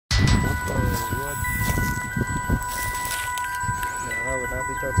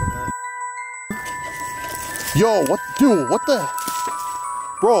Yo, what, dude, what the?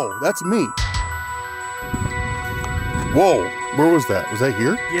 Bro, that's me. Whoa, where was that? Was that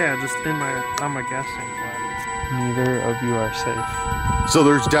here? Yeah, just on my gas tank flat. Neither of you are safe. So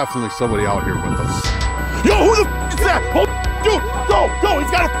there's definitely somebody out here with us. Yo, who the f is that? Oh, dude, go,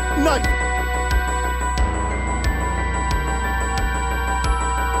 he's got a knife.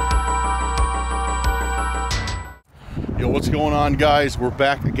 Yo, what's going on, guys? We're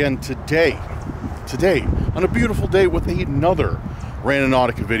back again today on a beautiful day with another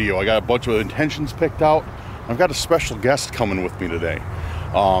Randonautica video. I got a bunch of intentions picked out. I've got a special guest coming with me today.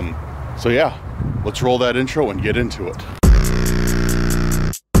 So yeah, let's roll that intro and get into it.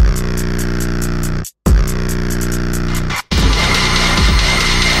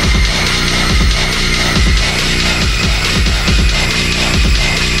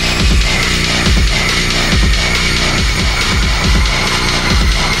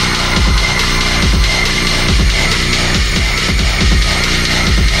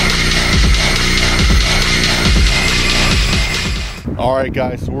 Alright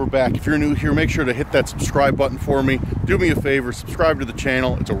guys, so we're back. If you're new here, make sure to hit that subscribe button for me. Do me a favor, subscribe to the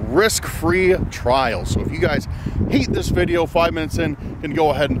channel. It's a risk-free trial. So if you guys hate this video 5 minutes in, you can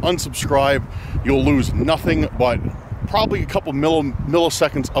go ahead and unsubscribe. You'll lose nothing but probably a couple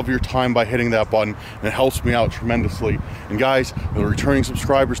milliseconds of your time by hitting that button, and it helps me out tremendously. And guys, the returning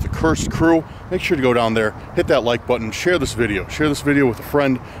subscribers, the Cursed Crew, make sure to go down there, hit that like button, share this video with a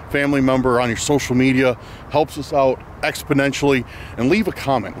friend, family member on your social media. Helps us out exponentially. And leave a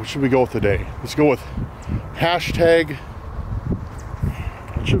comment. What should we go with today? Let's go with hashtag.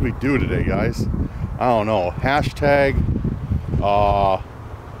 What should we do today, guys? I don't know. Hashtag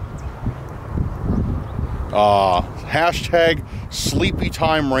hashtag sleepy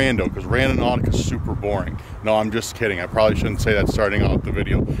time rando, because Randonautica is super boring. No, I'm just kidding. I probably shouldn't say that starting out the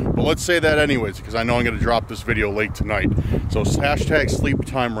video, but let's say that anyways, because I know I'm going to drop this video late tonight. So hashtag sleepy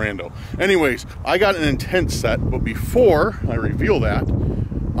time rando. Anyways, I got an intent set, but before I reveal that,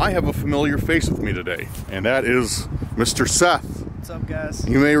 I have a familiar face with me today, and that is Mr. Seth. What's up, guys?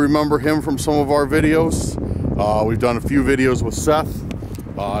 You may remember him from some of our videos. We've done a few videos with Seth.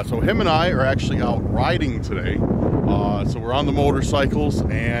 So him and I are actually out riding today. So we're on the motorcycles,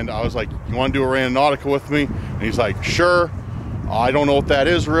 and I was like, you want to do a Randonautica with me? And he's like, sure. I don't know what that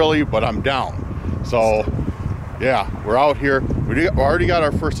is really, but I'm down. So yeah, we're out here. We already got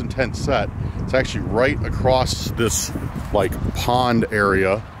our first intent set. It's actually right across this like pond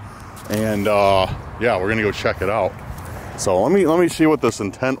area, and yeah, we're gonna go check it out. So let me see what this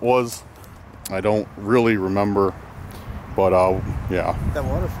intent was. I don't really remember. But yeah. That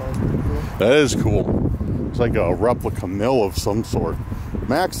waterfall is pretty cool. That is cool. It's like a replica mill of some sort.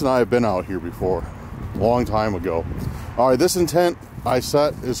 Max and I have been out here before, a long time ago. Alright, this intent I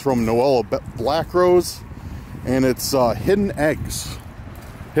set is from Noella Blackrose, and it's hidden eggs.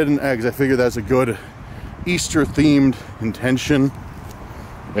 Hidden eggs. I figure that's a good Easter themed intention.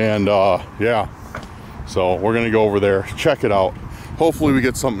 And yeah. So we're gonna go over there, check it out. Hopefully we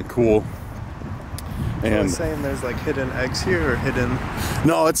get something cool. And I was saying there's like hidden eggs here, or hidden...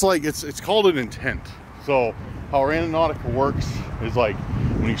 No, it's like, it's called an intent. So how Randonautica works is like,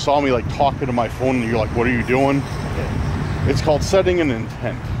 when you saw me like talking to my phone and you're like, what are you doing? Okay. It's called setting an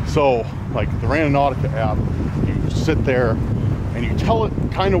intent. So like the Randonautica app, you sit there and you tell it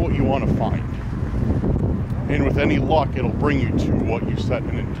kind of what you want to find. And with any luck, it'll bring you to what you set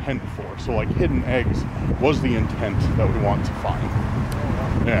an intent for. So like hidden eggs was the intent that we want to find.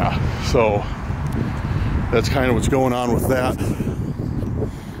 Yeah, so that's kind of what's going on with that.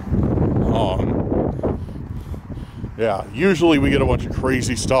 Yeah, usually we get a bunch of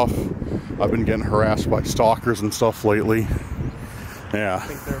crazy stuff. I've been getting harassed by stalkers and stuff lately. Yeah. I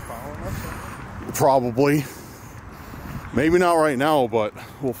think they're following us? Probably. Maybe not right now, but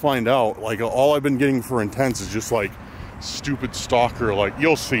we'll find out. Like, all I've been getting for intents is just like stupid stalker. Like,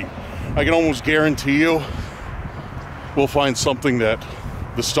 you'll see. I can almost guarantee you we'll find something that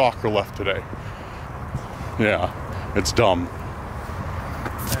the stalker left today. Yeah, it's dumb.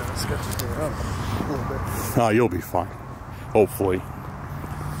 Yeah, let's get this thing up a little bit. Oh, you'll be fine. Hopefully.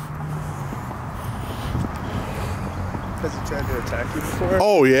 Has he tried to attack you before?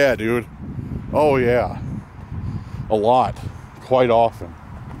 Oh, yeah, dude. Oh, yeah. A lot. Quite often.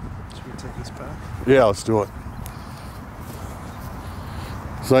 Should we take this back? Yeah, let's do it.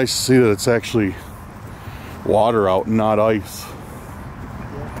 It's nice to see that it's actually water out and not ice.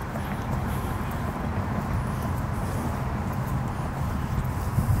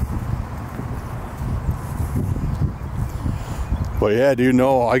 But yeah, dude,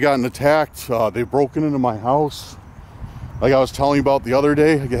 no, I got attacked. They broken into my house. Like I was telling you about the other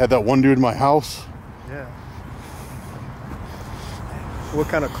day, I had that one dude in my house. Yeah. What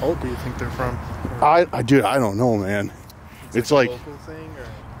kind of cult do you think they're from? Dude, I don't know, man. It's like a local thing, or?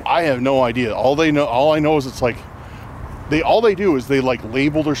 I have no idea. All I know is it's like all they do is they like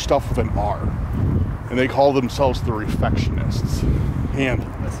label their stuff with an R, and they call themselves the Refectionists. And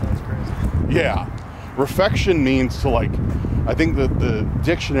That sounds crazy. yeah, refection means to like, I think that the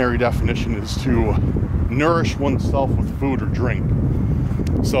dictionary definition is to nourish oneself with food or drink.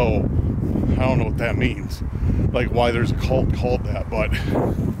 So I don't know what that means, like why there's a cult called that, but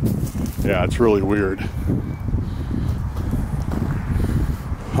yeah, it's really weird.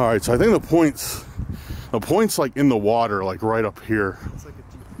 All right, so I think the point's like in the water, like right up here. It's like a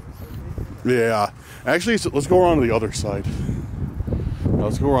deep. Yeah, actually, so let's go around to the other side.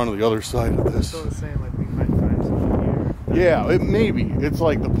 Let's go around to the other side of this. So it's saying like we might find something here. Yeah, it maybe. It's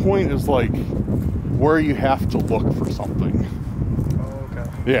like the point is like where you have to look for something. Oh, okay.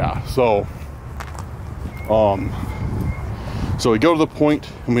 Yeah, so we go to the point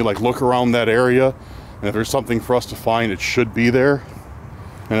and we like look around that area, and if there's something for us to find, it should be there.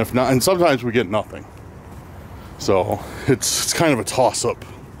 And if not, and sometimes we get nothing. So it's kind of a toss-up.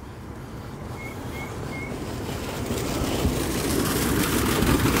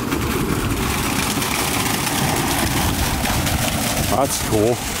 That's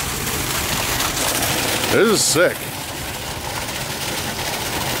cool. This is sick.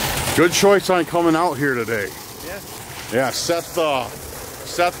 Good choice on coming out here today. Yeah. Yeah, Seth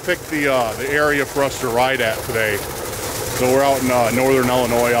picked the area for us to ride at today. So we're out in northern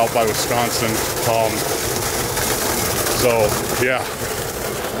Illinois, out by Wisconsin. So yeah,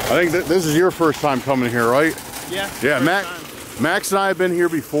 I think this is your first time coming here, right? Yeah. Yeah, Max and I have been here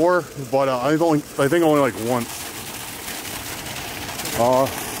before, but I think only like once. You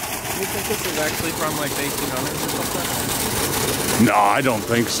think this is actually from like the 1800s or something? No, I don't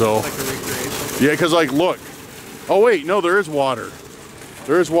think so. Like a recreation? Yeah, because like, look. Oh wait, no, there is water.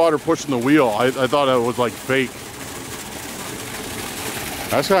 There is water pushing the wheel. I thought it was like fake.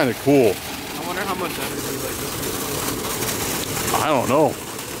 That's kind of cool. I wonder how much energy like this is. I don't know.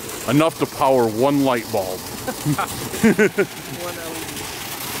 Enough to power one light bulb. One LED.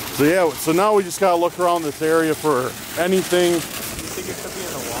 So yeah, so now we just gotta look around this area for anything. You think it could be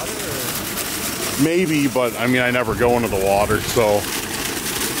in the water, or? Maybe, but I mean, I never go into the water, so.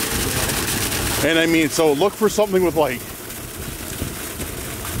 And I mean, so look for something with like,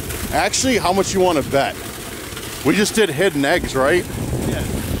 actually, how much you want to bet? We just did hidden eggs, right? Yeah.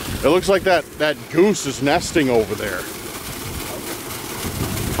 It looks like that goose is nesting over there.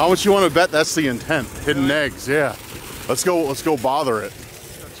 How much you want to bet that's the intent? Hidden eggs, yeah. Let's go bother it.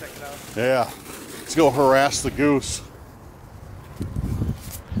 Go check it out. Yeah. Let's go harass the goose.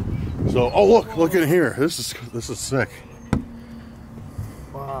 So, oh look in here. This is sick.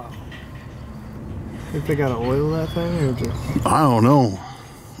 Wow. Think they gotta oil that thing, or just? I don't know.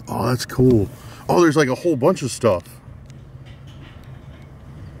 Oh, that's cool. Oh, there's like a whole bunch of stuff.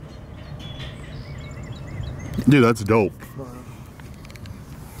 Dude, that's dope. Wow.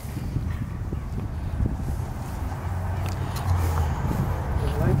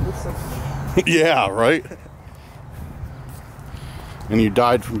 Yeah, right? And you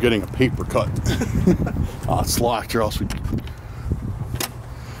died from getting a paper cut. Oh, it's locked, or else we...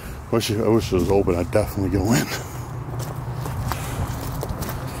 I wish it was open. I'd definitely go in.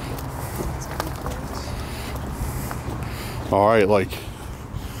 All right, like,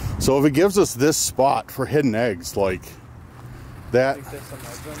 so if it gives us this spot for hidden eggs, like that, Think there's some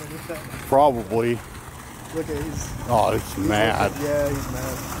eggs underneath that? probably. Look at he's. Oh, it's mad. Yeah, he's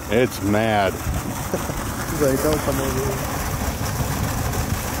mad. It's mad. He's like, don't come over here.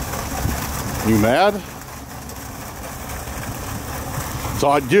 You mad?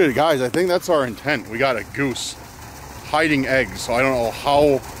 So, dude, guys, I think that's our intent. We got a goose hiding eggs. So I don't know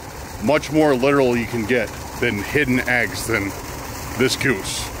how much more literal you can get than hidden eggs than this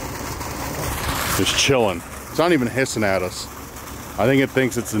goose. Just chilling. It's not even hissing at us. I think it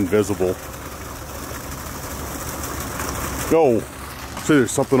thinks it's invisible. Go. See, there's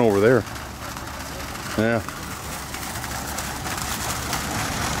something over there. Yeah.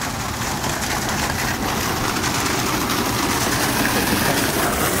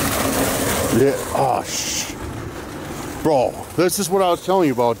 Yeah. Oh, bro, this is what I was telling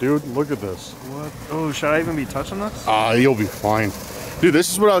you about, dude. Look at this. What? Oh, should I even be touching this? You'll be fine. Dude,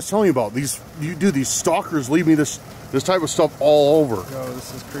 this is what I was telling you about. These stalkers leave me this type of stuff all over. Yo,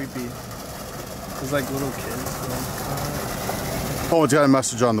 this is creepy. There's like little kids. Oh, it's got a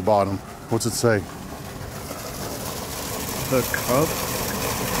message on the bottom. What's it say? The cup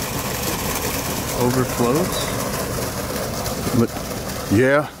overflows.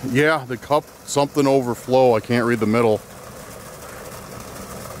 Yeah, the cup, something overflow. I can't read the middle.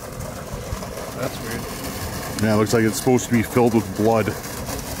 That's weird. Yeah, it looks like it's supposed to be filled with blood.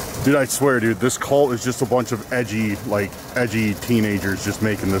 Dude, I swear, dude, this cult is just a bunch of edgy teenagers just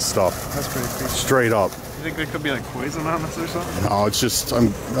making this stuff. That's pretty creepy. Straight up. You think there could be like poison on this or something? No, it's just, I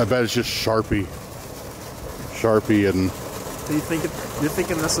bet it's just Sharpie. Sharpie and... So you're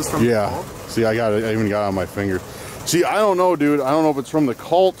thinking this is from the cult? See, I even got it on my finger. See, I don't know, dude. I don't know if it's from the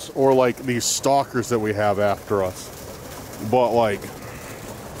cults or like these stalkers that we have after us. But like,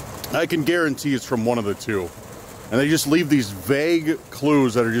 I can guarantee it's from one of the two. And they just leave these vague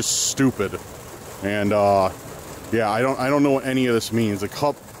clues that are just stupid. And yeah, I don't know what any of this means. The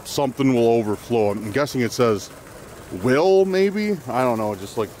cup, something will overflow. I'm guessing it says will, maybe? I don't know,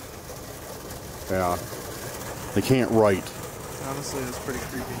 just like, yeah. They can't write. Honestly, that's pretty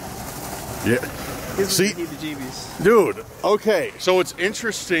creepy. Yeah. See, dude, okay, so it's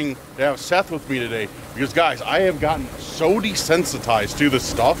interesting to have Seth with me today because, guys, I have gotten so desensitized to this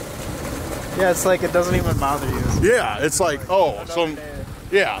stuff. Yeah, it's like it doesn't even bother you. Yeah, it's like, oh, it's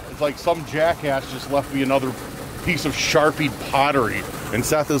like some jackass just left me another piece of Sharpied pottery, and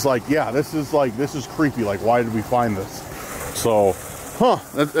Seth is like, yeah, this is creepy. Like, why did we find this? So,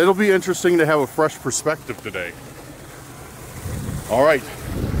 it'll be interesting to have a fresh perspective today. All right.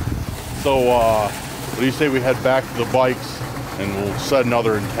 So, what do you say we head back to the bikes and we'll set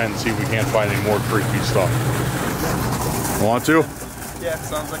another intent, see if we can't find any more creepy stuff. Want to? Yeah,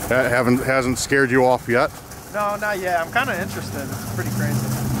 sounds like hasn't scared you off yet? No, not yet. I'm kind of interested. It's pretty crazy.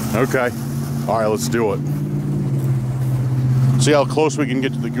 Okay. All right, let's do it. See how close we can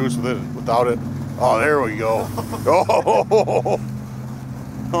get to the goose with it without it. Oh, there we go.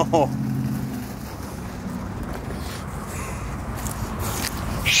 Oh.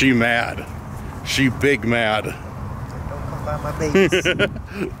 She mad. She big mad. Don't come by my base.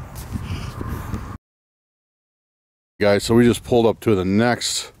 Guys, so we just pulled up to the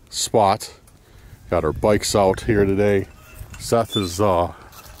next spot. Got our bikes out here today. Seth is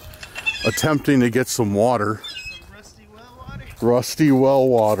attempting to get some water. Some rusty well water. Rusty well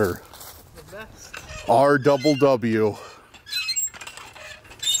water. The best. RWW.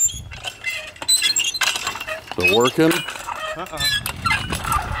 Is it working?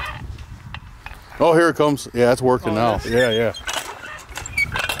 Oh, here it comes. Yeah, it's working now. Yeah.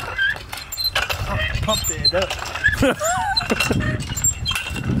 Pumped it up. I'm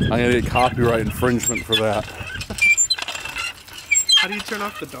gonna get copyright infringement for that. How do you turn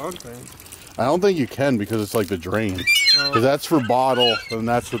off the dog thing? I don't think you can because it's like the drain. Because that's for bottle and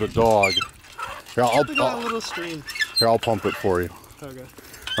that's for the dog. Here, Look at that little stream. Here, I'll pump it for you. Okay.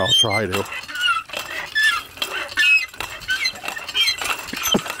 I'll try to.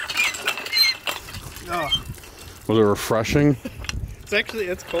 Oh. Was it refreshing?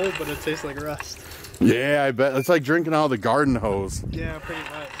 It's cold, but it tastes like rust. Yeah, I bet. It's like drinking out of the garden hose. Yeah, pretty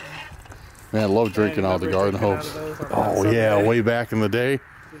much. Man, I love drinking out of the garden hose. Oh, yeah, way back in the day.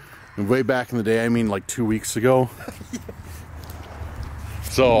 And way back in the day, I mean like 2 weeks ago.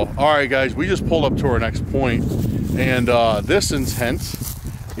 So, all right, guys, we just pulled up to our next point. And this intent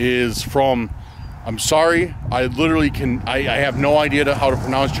is from, I'm sorry, I literally I have no idea how to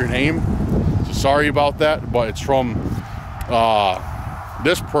pronounce your name. So sorry about that, but it's from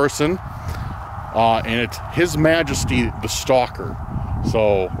this person. And it's His Majesty the Stalker.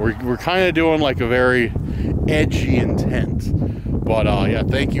 So we're kind of doing like a very edgy intent. But yeah,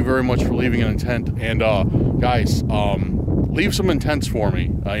 thank you very much for leaving an intent. And guys, leave some intents for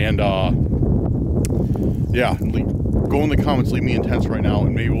me. Yeah, go in the comments, leave me intents right now,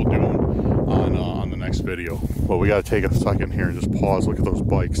 and maybe we'll do them on the next video. But we got to take a second here and just pause. Look at those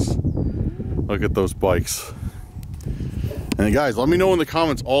bikes. Look at those bikes. And guys, let me know in the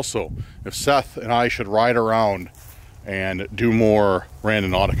comments also if Seth and I should ride around and do more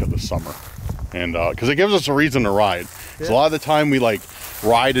Randonautica this summer. And because it gives us a reason to ride. Yeah. So a lot of the time we like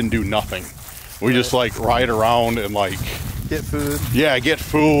ride and do nothing. We just like ride around and like get food. Yeah, get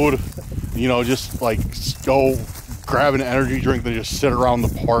food. You know, just like go grab an energy drink and just sit around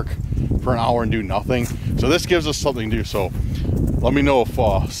the park for an hour and do nothing. So this gives us something to do. So let me know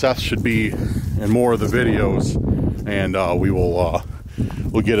if Seth should be in more of the videos, and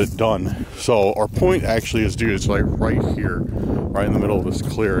we'll get it done. So our point actually is, dude, it's like right here, right in the middle of this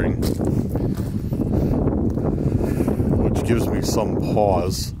clearing, which gives me some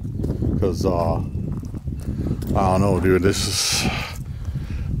pause because I don't know, dude, this is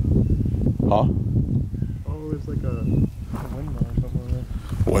Oh, there's like a windmill or something like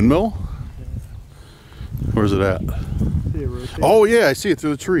that. Windmill? Yeah. Where's it at? See it rotate. Oh yeah, I see it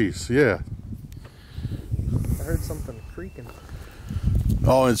through the trees. Yeah. I heard something creak. creaking.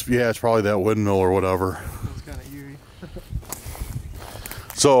 Oh, it's probably that windmill or whatever. It's kind of eerie.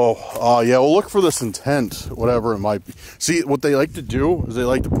 So, yeah, we'll look for this intent, whatever it might be. See, what they like to do is they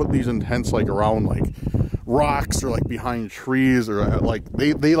like to put these intents like around like rocks or like behind trees, or like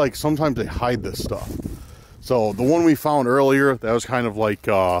they like sometimes they hide this stuff. So the one we found earlier, that was kind of like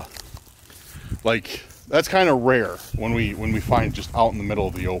that's kind of rare when we find just out in the middle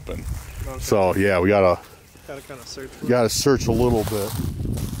of the open. Okay. So yeah, we gotta kind of search. Gotta search a little bit.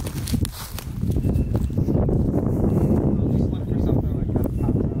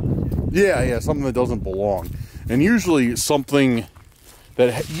 Yeah, something that doesn't belong, and usually something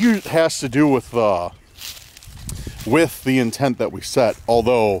that has to do with the intent that we set.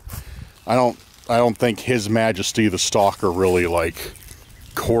 Although I don't think His Majesty the Stalker really like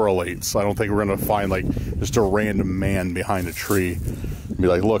correlates. I don't think we're gonna find like just a random man behind a tree and be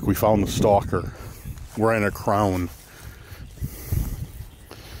like, look, we found the stalker wearing a crown.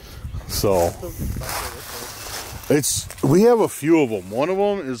 So we have a few of them. One of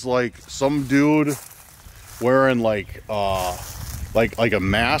them is like some dude wearing like a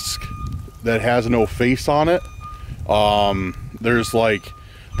mask that has no face on it. There's like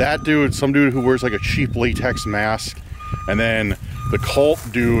that dude, some dude who wears like a cheap latex mask, and then the cult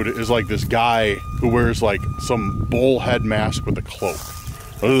dude is like this guy who wears like some bullhead mask with a cloak.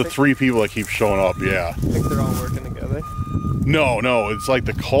 Those are the three people that keep showing up. Yeah. I think they're all working together. No, it's like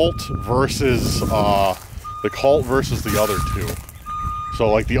the cult versus the other two.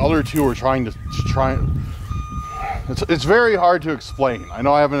 So like the other two are trying to try. It's very hard to explain. I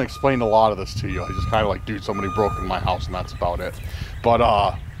know I haven't explained a lot of this to you. I just kind of like, dude, somebody broke in my house and that's about it. But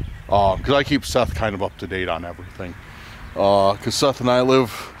because I keep Seth kind of up to date on everything. Because Seth and I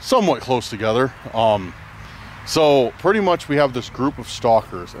live somewhat close together. So pretty much we have this group of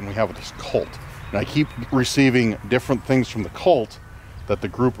stalkers and we have this cult. And I keep receiving different things from the cult that the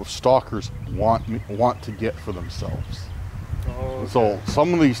group of stalkers want to get for themselves. Oh, okay. So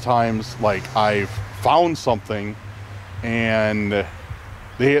some of these times, like I've found something and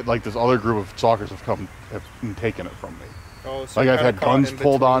they like this other group of stalkers have taken it from me. Oh, so like I've had guns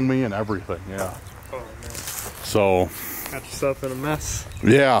pulled on me and everything. Yeah. Oh man. So got yourself in a mess.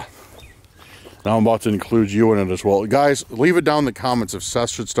 Yeah. Now I'm about to include you in it as well. Guys, leave it down in the comments if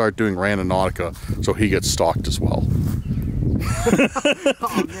Seth should start doing Randonautica so he gets stalked as well.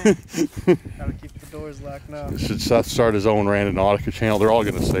 Oh man. Gotta keep the doors locked now. Should Seth start his own Randonautica channel? They're all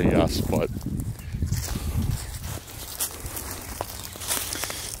gonna say yes, but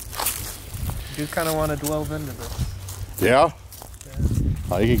you kind of want to delve into this. Yeah?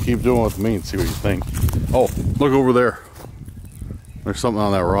 You can keep doing it with me and see what you think. Oh, look over there. There's something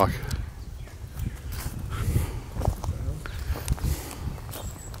on that rock.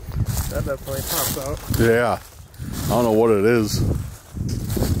 That definitely pops out. Yeah. I don't know what it is.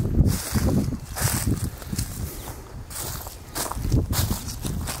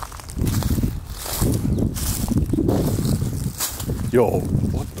 Yo,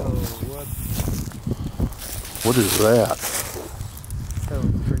 what the? What is that? That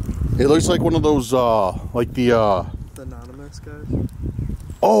looks freaky. It looks like one of those, like the anonymous guys.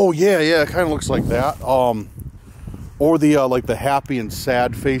 Oh yeah, it kind of looks like that. Or the like the happy and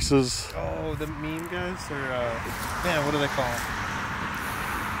sad faces. Oh, the meme guys, or yeah, what do they call them?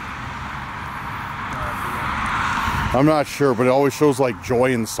 I'm not sure, but it always shows like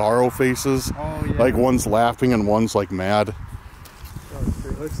joy and sorrow faces. Oh yeah. Like one's laughing and one's like mad. Oh,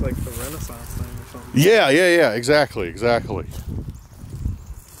 it looks like the Renaissance thing or something. Yeah, exactly. Yeah,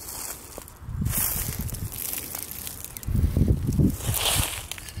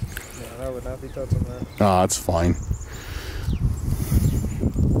 I would not be touching that. Nah, it's fine.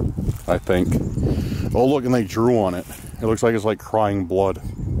 I think. Oh, look, and they drew on it. It looks like it's like crying blood.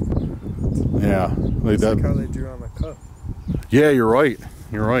 Yeah. It's like how they drew on the cup. Yeah, you're right.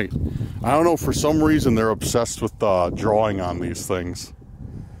 I don't know, for some reason they're obsessed with drawing on these things.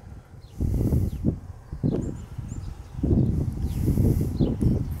 What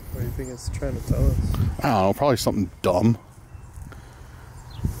do you think it's trying to tell us? I don't know, probably something dumb.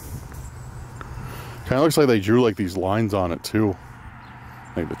 Kind of looks like they drew like these lines on it too.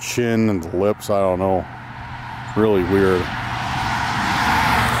 Like the chin and the lips, I don't know. Really weird.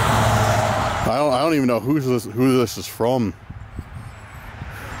 I don't even know who this is from.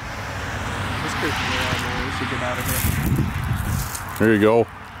 This creeps me out, man. We should get out of here. There you go.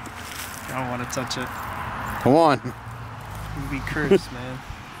 I don't want to touch it. Come on. You'd be cursed, man.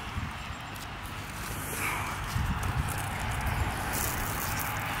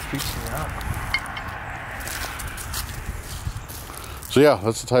 Freaks me out. So yeah,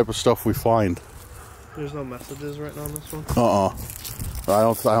 that's the type of stuff we find. There's no messages written on this one? I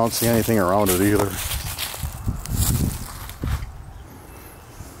don't see anything around it either.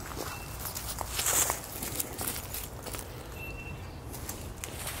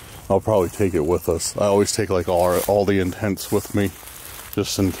 I'll probably take it with us. I always take like all the intents with me,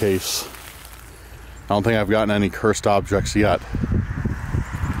 just in case. I don't think I've gotten any cursed objects yet.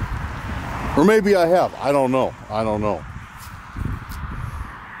 Or maybe I have. I don't know. I don't know.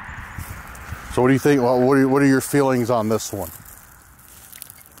 So what do you think? Well, what are your feelings on this one?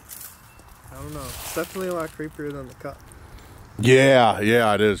 I don't know. It's definitely a lot creepier than the cup. Yeah,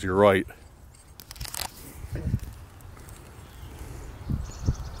 yeah, it is. You're right.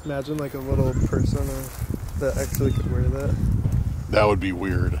 Imagine like a little person that actually could wear that. That would be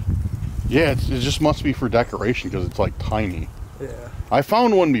weird. Yeah, it just must be for decoration because it's like tiny. Yeah. I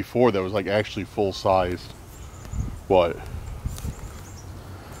found one before that was like actually full sized. But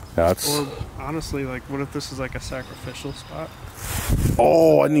that's. Or honestly, like, what if this is like a sacrificial spot?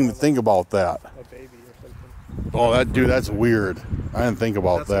 Oh, I didn't even think about that. A baby or something. Oh, that dude, that's weird. I didn't think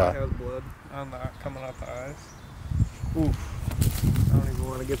about that. That's why it has blood on the, coming out the eyes. Oof. I don't even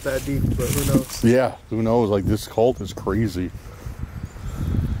want to get that deep, but who knows? Yeah, who knows? Like, this cult is crazy.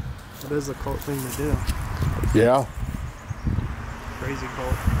 It is a cult thing to do. Yeah. Crazy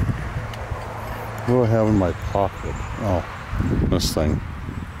cult. What do I have in my pocket? Oh, this thing.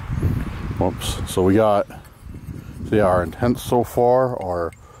 Whoops. So we got, so yeah, our intents so far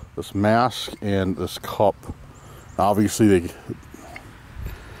are this mask and this cup. Obviously,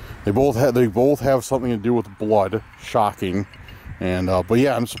 they both have something to do with blood. Shocking. And but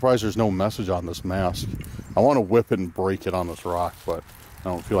yeah, I'm surprised there's no message on this mask. I want to whip it and break it on this rock, but I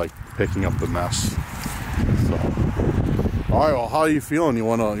don't feel like picking up the mess. So, all right. Well, how are you feeling? You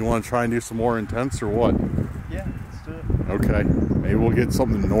wanna try and do some more intense or what? Yeah, let's do it. Okay, maybe we'll get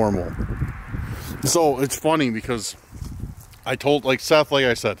something normal. So it's funny because I told Seth, like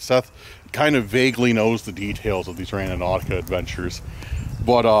I said, Seth kind of vaguely knows the details of these Randonautica adventures.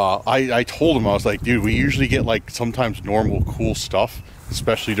 But I told him, I was like, dude, we usually get like sometimes normal cool stuff,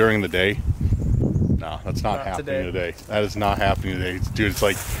 especially during the day. No, that's not happening today. That is not happening today. Dude, it's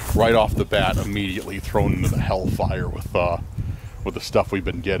like right off the bat, immediately thrown into the hellfire with the stuff we've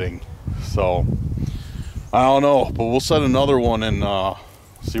been getting. So, I don't know, but we'll set another one and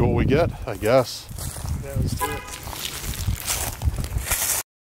see what we get, I guess. Yeah, let's do it.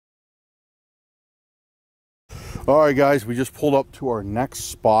 Alright guys, we just pulled up to our next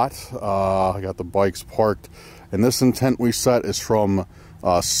spot. I got the bikes parked, and this intent we set is from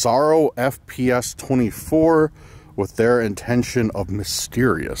Sorrow FPS 24 with their intention of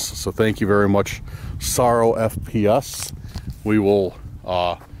mysterious. So thank you very much, Sorrow FPS. We will,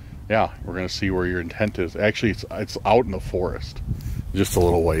 yeah, we're gonna see where your intent is. Actually, it's out in the forest, just a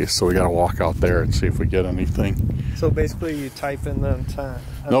little ways, so we gotta walk out there and see if we get anything. So basically, you type in the intent.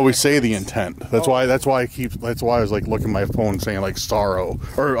 No, we say the intent. That's why I was like looking at my phone saying like sorrow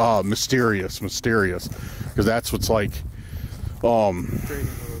or mysterious, because that's what's like creating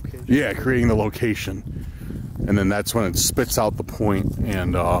the location. Yeah, creating the location, and then that's when it spits out the point,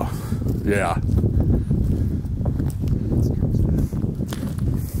 and yeah.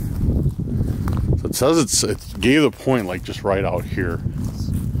 So it says it gave the point like just right out here.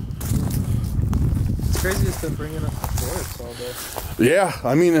 It's crazy it's been bringing up the forest all day. Yeah,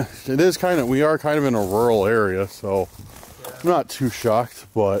 I mean, it is we are kind of in a rural area, so yeah. I'm not too shocked,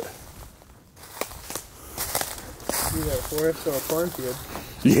 but either a forest or a cornfield.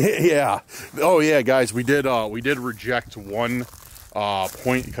 Yeah. Oh yeah, guys, we did reject one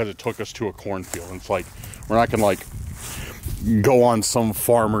point because it took us to a cornfield. And it's like we're not gonna like go on some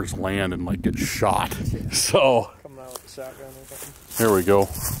farmer's land and like get shot. Yeah. So coming out with a shotgun or something. Here we go.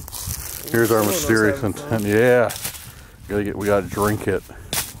 Here's our mysterious intent. Yeah. We gotta drink it.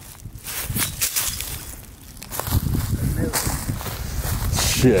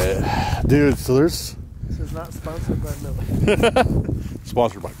 Shit. Dude, so there's... This is not sponsored by Miller.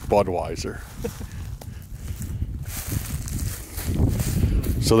 Sponsored by Budweiser.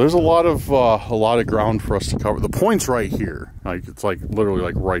 So there's a lot of ground for us to cover. The point's right here. Like it's like literally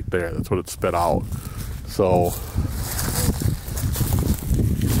like right there. That's what it spit out. So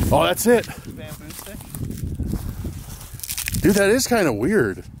oh, that's it. Bamboo stick? Dude, that is kind of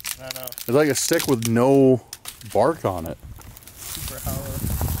weird. I know. It's like a stick with no bark on it. Super hollow.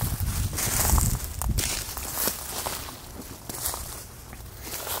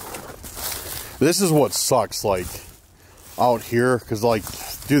 This is what sucks, like, out here, because, like,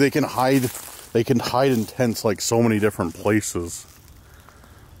 dude, they can hide in tents, like, so many different places.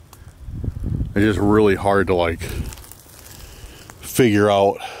 It's just really hard to, like, figure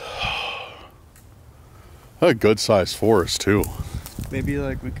out. A good sized forest too. Maybe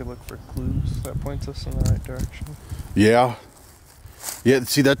like we could look for clues that points us in the right direction. Yeah. Yeah,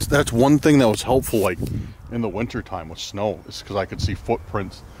 see that's one thing that was helpful like in the winter time with snow, is because I could see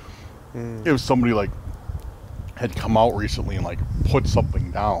footprints. It was somebody like had come out recently and like put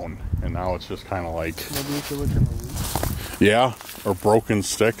something down, and now it's just kind of like, maybe we could look in the leaves. Yeah, or broken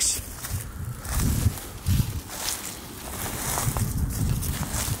sticks.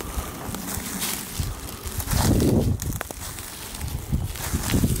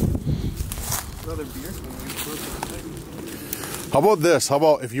 How about this? How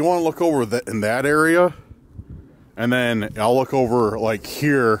about if you want to look over in that area, and then I'll look over like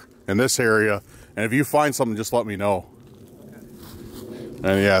here in this area, and if you find something, just let me know.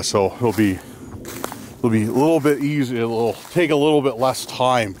 And yeah, so it'll be a little bit easier. It'll take a little bit less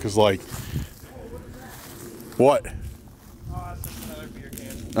time because like, what? Oh, that's just another beer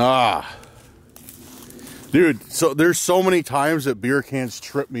can. Ah, dude. So there's so many times that beer cans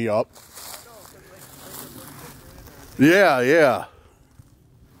trip me up. Yeah, yeah.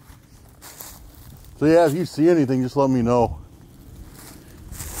 So yeah, if you see anything, just let me know.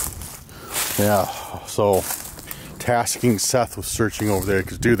 Yeah, so tasking Seth with searching over there,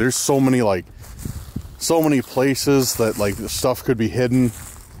 because dude, there's so many places that like the stuff could be hidden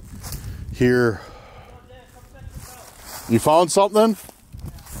here. You found something?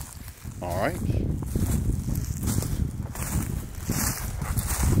 All right.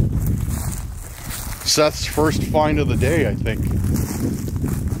 Seth's first find of the day, I think.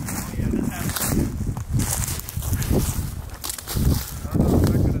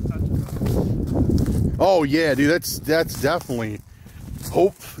 Oh yeah, dude, that's definitely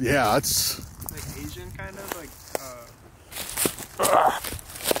hope. Yeah, that's like Asian kind of like.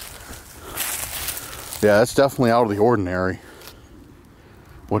 Yeah, that's definitely out of the ordinary.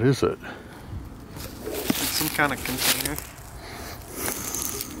 What is it? It's some kind of container.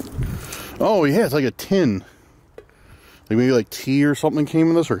 Oh yeah, it's like a tin. Like maybe like tea or something came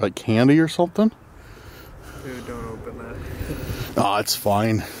in this, or like candy or something. Dude, don't open that. Oh, it's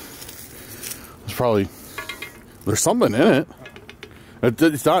fine. It's probably, there's something in it.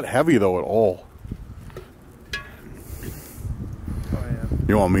 It's not heavy though at all. Oh yeah.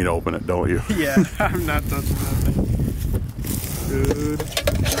 You want me to open it, don't you? Yeah, I'm not touching that thing. Dude.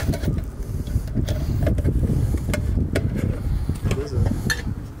 What is it?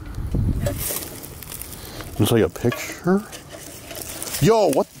 It's like a picture. Yo,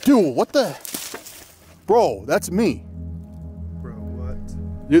 what, dude? What the, bro? That's me. Bro,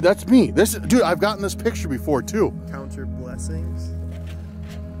 what? Dude, that's me. Dude, I've gotten this picture before too. Count your blessings.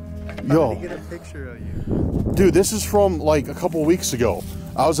 Yo, How did he get a picture of you? dude, this is from like a couple weeks ago.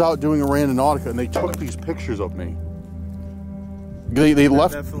 I was out doing a Randonautica and they took these pictures of me. They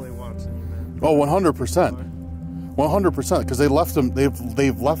left. Definitely watching you, man. Oh, 100%. 100%, because they left them.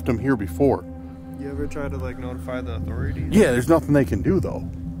 They've left them here before. You ever try to like notify the authorities? Yeah, there's nothing they can do though.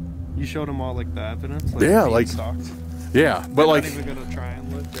 You showed them all like the evidence. Like, Yeah, being like stalked. Yeah, but They're like, not even gonna try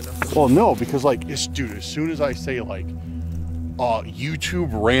and look. well, no, because like, dude, as soon as I say like,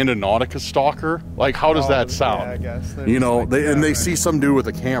 YouTube Randonautica stalker, like, how does that sound? Yeah, I guess. You know, like, they see some dude with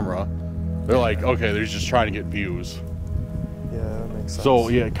a camera, they're like, okay, they're just trying to get views. Yeah, that makes sense. So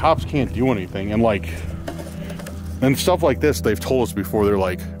yeah, cops can't do anything, and like, and stuff like this, they've told us before. They're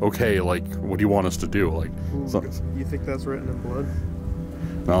like, okay, like, what do you want us to do? Like, you think that's written in blood?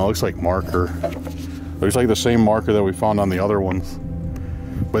 no, it looks like marker. Looks like the same marker that we found on the other ones.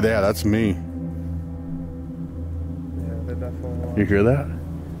 But yeah, that's me. Yeah, they definitely. You hear that?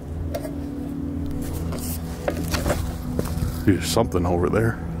 Dude, there's something over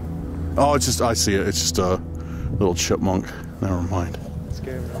there. Oh, it's just, I see it. It's just a little chipmunk. Never mind.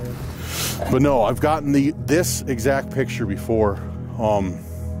 Scary, man. But no, I've gotten this exact picture before.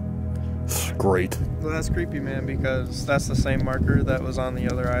 Great. Well, that's creepy, man, because that's the same marker that was on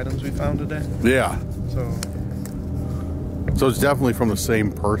the other items we found today. Yeah. So it's definitely from the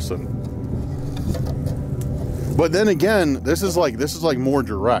same person. But then again, this is like more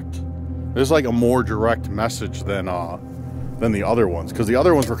direct. This is like a more direct message than the other ones, because the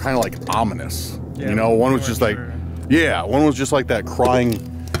other ones were kind of like ominous. Yeah, you know, one was just like, sure. yeah, one was just like that crying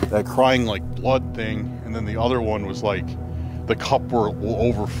like blood thing, and then the other one was like the cup will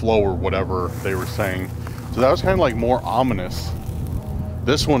overflow or whatever they were saying. So that was kind of like more ominous.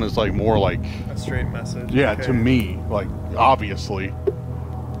 This one is like more like a straight message. Yeah, okay. to me, like, obviously.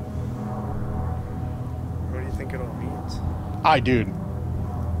 What do you think it all means? Dude,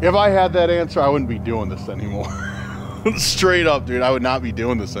 if I had that answer, I wouldn't be doing this anymore. Straight up, dude, I would not be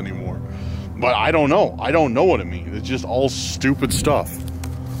doing this anymore. But I don't know. I don't know what it means. It's just all stupid stuff.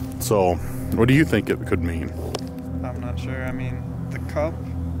 So, What do you think it could mean? I'm not sure. I mean, the cup,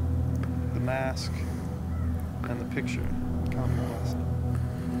 the mask, and the picture. Communist.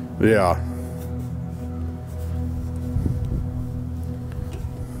 Yeah.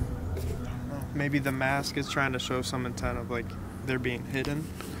 Maybe the mask is trying to show some intent of like they're being hidden.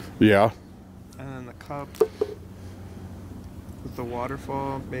 Yeah. And then the cup with the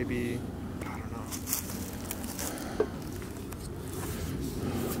waterfall, maybe, I don't know.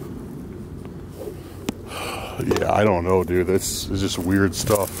 Yeah, I don't know, dude. This is just weird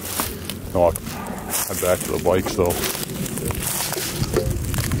stuff. Oh, I'm back to the bikes though.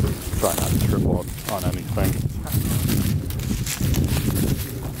 Try not to trip on anything.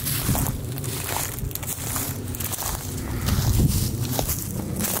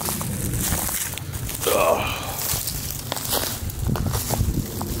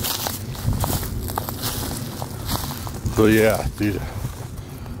 So yeah, dude.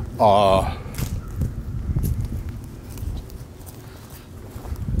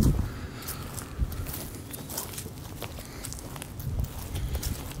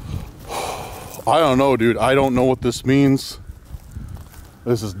 I don't know, dude. I don't know what this means.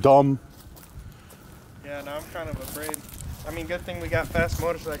 This is dumb. Yeah, now I'm kind of afraid. I mean, good thing we got fast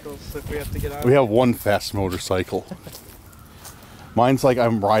motorcycles if we have to get out. We have one fast motorcycle. Mine's like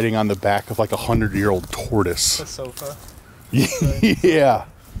I'm riding on the back of like a 100-year-old tortoise. A sofa. Yeah.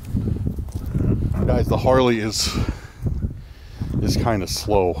 Guys, the Harley is kind of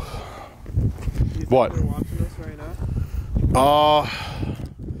slow. You think What? they're watching this right now?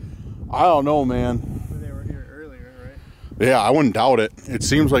 I don't know, man. They were here earlier, right? Yeah, I wouldn't doubt it. It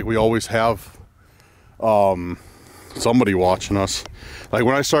seems like we always have somebody watching us. Like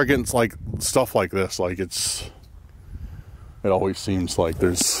when I start getting like stuff like this, like it always seems like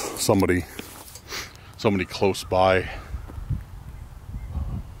there's somebody close by.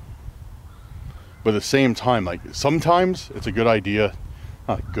 But at the same time, like sometimes it's a good idea,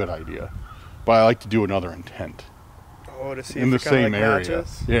 not a good idea, but I like to do another intent. Oh, to see In the if it kinda, same like, area.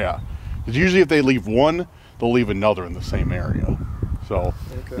 matches? Yeah. Because usually if they leave one, they'll leave another in the same area. So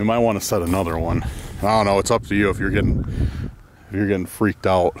Okay. we might want to set another one. I don't know, it's up to you if you're getting freaked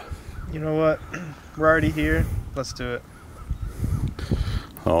out. You know what? We're already here. Let's do it.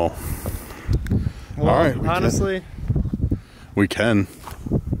 Oh. Well, All right. honestly, We can.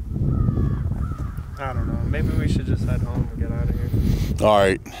 I don't know. Maybe we should just head home and get out of here. All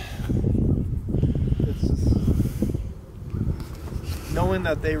right. It's just knowing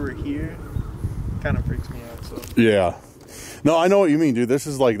that they were here kind of freaks me out. So Yeah. No, I know what you mean, dude. This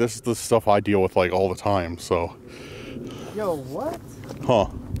is the stuff I deal with like all the time. So. yo, what? Huh.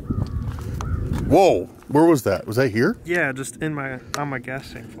 Whoa. Where was that? Was that here? Yeah, just on my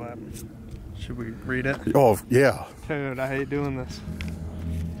gas tank flap. Should we read it? Oh, yeah. Dude, I hate doing this.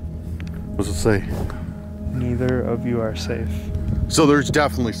 What's it say? Neither of you are safe. So there's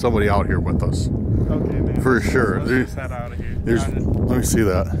definitely somebody out here with us. Okay, man. For sure. Let's just head out of here. Let me see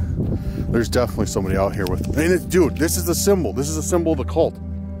that. There's definitely somebody out here with. And dude, this is the symbol. This is a symbol of the cult.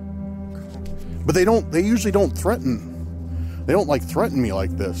 But they usually don't threaten. They don't like threaten me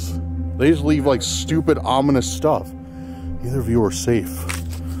like this. They just leave like stupid, ominous stuff. Neither of you are safe.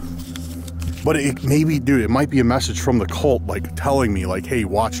 But maybe, dude, it might be a message from the cult, like telling me, like, hey,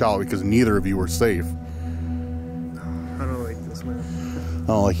 watch out because neither of you are safe. I don't like this, man. I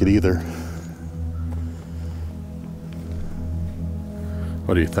don't like it either.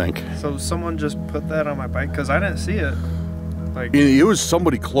 What do you think? So someone just put that on my bike because I didn't see it. Like It was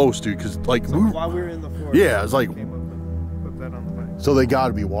somebody close, dude. Because like, so while we were in the forest. yeah, it's like, Came up and put that on the bike. so they got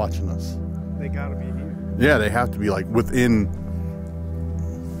to be watching us. They gotta be here. Yeah, they have to be like within.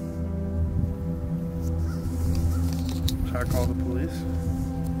 Should I call the police?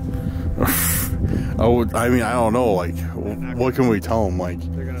 I mean, I don't know. Like, what can we tell them? Like,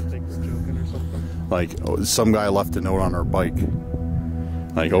 They're gonna think we're joking or something. like some guy left a note on our bike.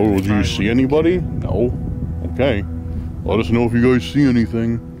 Like, oh, did you see anybody? No. Okay. Let us know if you guys see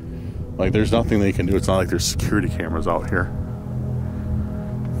anything. Like, there's nothing they can do. It's not like there's security cameras out here.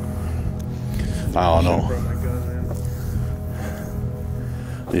 I don't know. Brought my gun,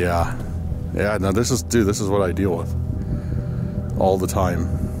 man. Yeah. Yeah, no, this is what I deal with all the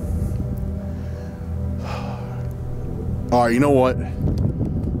time. All right, you know what?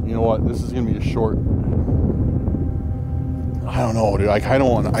 This is gonna be a short. I don't know, dude. I kind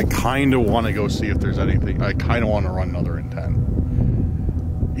of want to go see if there's anything. I kind of want to run another intent.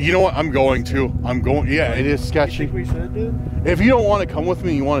 You know what? I'm going. Yeah, it is sketchy. You think we should, dude? If you don't want to come with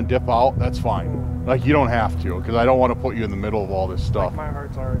me, you want to dip out. That's fine. Like, you don't have to, because I don't want to put you in the middle of all this stuff. Like, my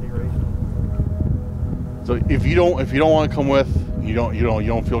heart's already racing. So if you don't want to come with, you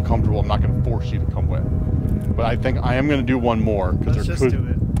don't feel comfortable, I'm not going to force you to come with. But I think I am going to do one more because Let's just do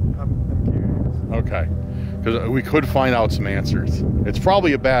it. I'm curious. Okay, because we could find out some answers. It's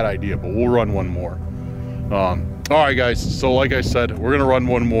probably a bad idea, but we'll run one more. All right, guys. So like I said, we're gonna run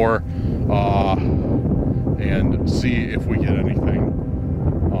one more and see if we get anything.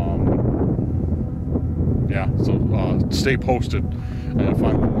 Yeah. So stay posted and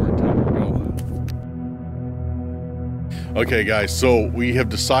find one more intent to go. Okay, guys. So we have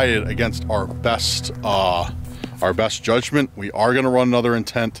decided against our best judgment. We are gonna run another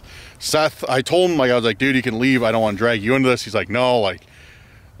intent. Seth, I told him, like, I was like, dude, you can leave. I don't want to drag you into this. He's like, no, like,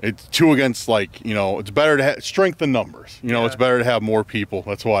 it's 2 against, like, you know, it's better to have strength in numbers. You know, yeah. It's better to have more people.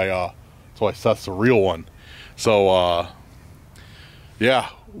 That's why Seth's the real one. So, yeah,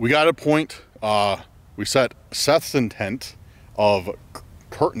 we got a point. We set Seth's intent of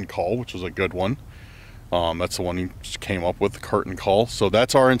curtain call, which was a good one. That's the one he just came up with, the curtain call. So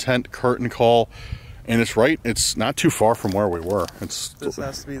that's our intent, curtain call. And it's right, it's not too far from where we were. This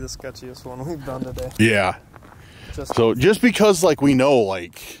has to be the sketchiest one we've done today. Yeah. Just because, like, we know,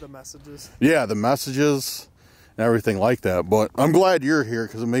 like, the messages. Yeah, the messages and everything like that. But I'm glad you're here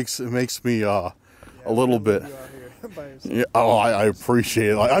because it makes me a little bit. Yeah, oh, I appreciate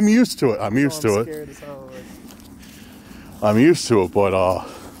it. Like, I'm used to it. I'm used to it. Scared as hell, like. I'm used to it, but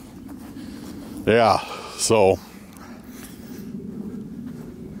yeah. So.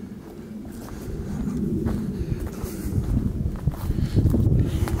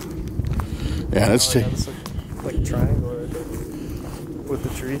 Yeah, it's like triangle with the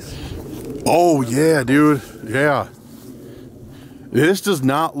trees. Oh yeah, dude. Yeah. This does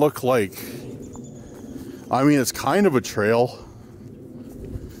not look like. I mean, it's kind of a trail,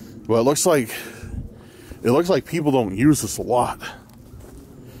 but it looks like people don't use this a lot.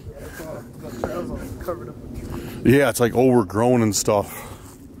 The trail's all covered up with trees. Yeah, it's like overgrown and stuff.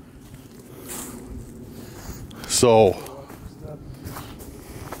 So.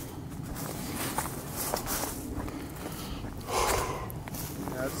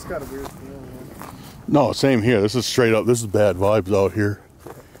 Got a weird feeling, man. No, same here. This is straight up. This is bad vibes out here.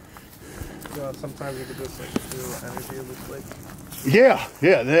 Well, sometimes you could just like feel energy. It looks like. Yeah.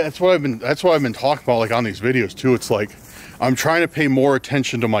 That's what I've been talking about, like, on these videos too. It's like I'm trying to pay more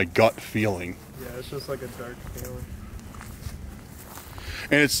attention to my gut feeling. Yeah, it's just like a dark feeling.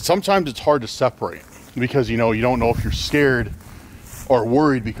 And sometimes it's hard to separate because, you know, you don't know if you're scared or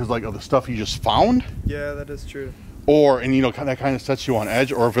worried because, like, of the stuff you just found. Yeah, that is true. Or, and you know, that kind of sets you on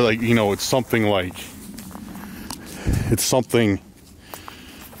edge, or if, like, you know, it's something like something's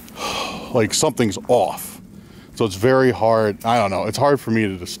off. So it's very hard. I don't know. It's hard for me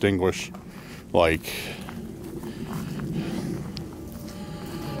to distinguish, like.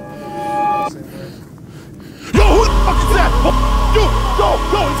 Yo, who the fuck is that? Dude, go!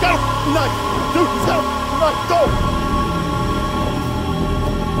 He's got a knife! Dude, he's got a knife! Go!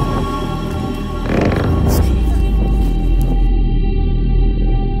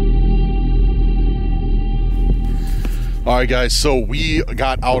 Alright guys, so we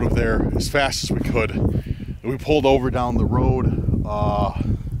got out of there as fast as we could. We pulled over down the road,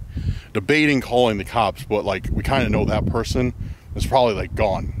 debating calling the cops, but, like, we kind of know that person is probably, like,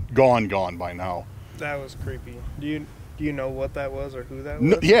 gone by now. That was creepy. Do you know what that was or who that was?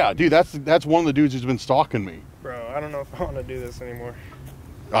 No, yeah, dude, that's one of the dudes who's been stalking me. Bro, I don't know if I want to do this anymore.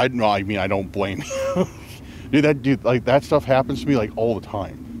 I mean, I don't blame you. Dude, like, that stuff happens to me, like, all the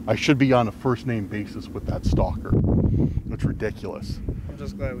time. I should be on a first name basis with that stalker. It's ridiculous. I'm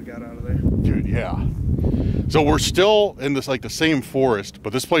just glad we got out of there. Dude, yeah. So we're still in this, like, the same forest,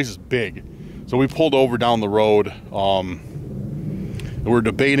 but this place is big. So we pulled over down the road. We were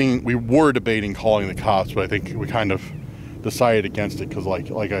debating calling the cops, but I think we kind of decided against it because,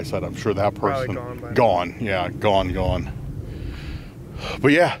 like I said, I'm sure that person gone. Yeah, gone.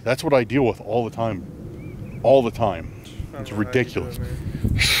 But yeah, that's what I deal with all the time. It's ridiculous.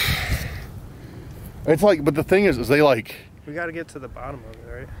 It's like, but the thing is they, like, we got to get to the bottom of it,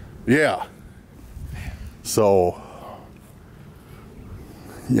 right? Yeah. So,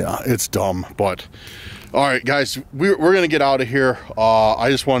 yeah, it's dumb, but all right, guys, we're gonna get out of here.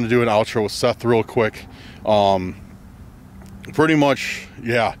 I just wanted to do an outro with Seth real quick. Pretty much,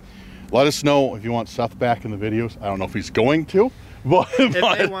 yeah. Let us know if you want Seth back in the videos. I don't know if he's going to, but if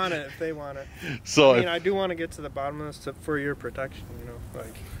they want it. So, I mean, I do want to get to the bottom of this for your protection. You know,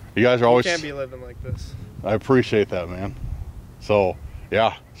 like, you guys are always. You can't be living like this. I appreciate that, man. So,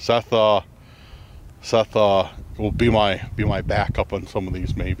 yeah, Seth will be my backup on some of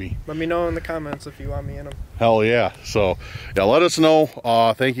these, maybe. Let me know in the comments if you want me in them. Hell yeah. So, yeah, let us know.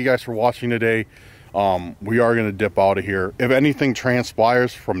 Thank you guys for watching today. We are going to dip out of here. If anything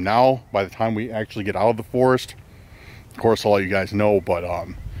transpires from now, by the time we actually get out of the forest, of course I'll let you guys know, but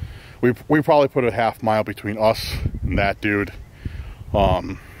we probably put a half mile between us and that dude.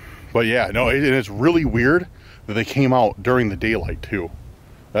 But yeah, no, it's really weird that they came out during the daylight too.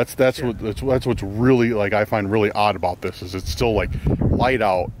 That's what's really, like, I find really odd about this, is it's still like light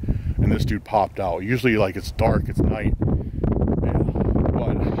out and this dude popped out. Usually, like, it's dark, it's night. Yeah.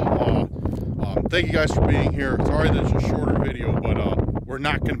 But thank you guys for being here. Sorry that it's a shorter video, but we're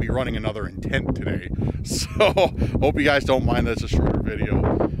not going to be running another intent today, so hope you guys don't mind that it's a shorter video.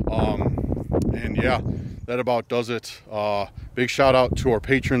 And yeah, that about does it. Big shout out to our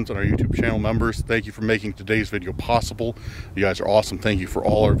patrons and our YouTube channel members. Thank you for making today's video possible. You guys are awesome. Thank you for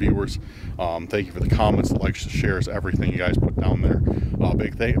all our viewers. Thank you for the comments, the likes, the shares, everything you guys put down there.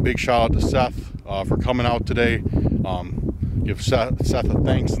 Big shout out to Seth for coming out today. Give Seth a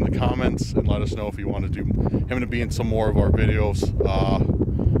thanks in the comments and let us know if you want to do him to be in some more of our videos.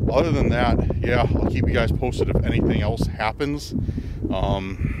 Other than that, yeah, I'll keep you guys posted if anything else happens.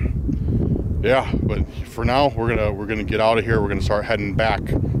 Yeah, but for now we're gonna get out of here. We're gonna start heading back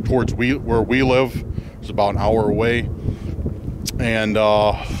towards where we live. It's about an hour away, and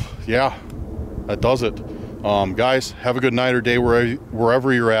yeah, that does it. Guys, have a good night or day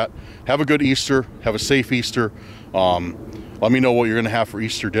wherever you're at. Have a good Easter. Have a safe Easter. Let me know what you're gonna have for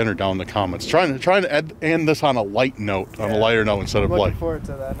Easter dinner down in the comments. Trying to end this on a light note, on a lighter note instead of like. Looking forward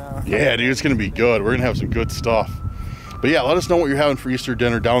to that now. Yeah, dude, it's gonna be good. We're gonna have some good stuff. But yeah, let us know what you're having for Easter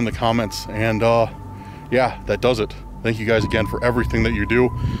dinner down in the comments. And yeah, that does it. Thank you guys again for everything that you do,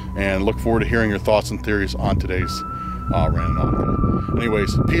 and look forward to hearing your thoughts and theories on today's Randonautica.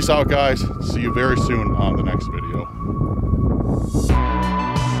 Anyways, peace out, guys. See you very soon on the next video.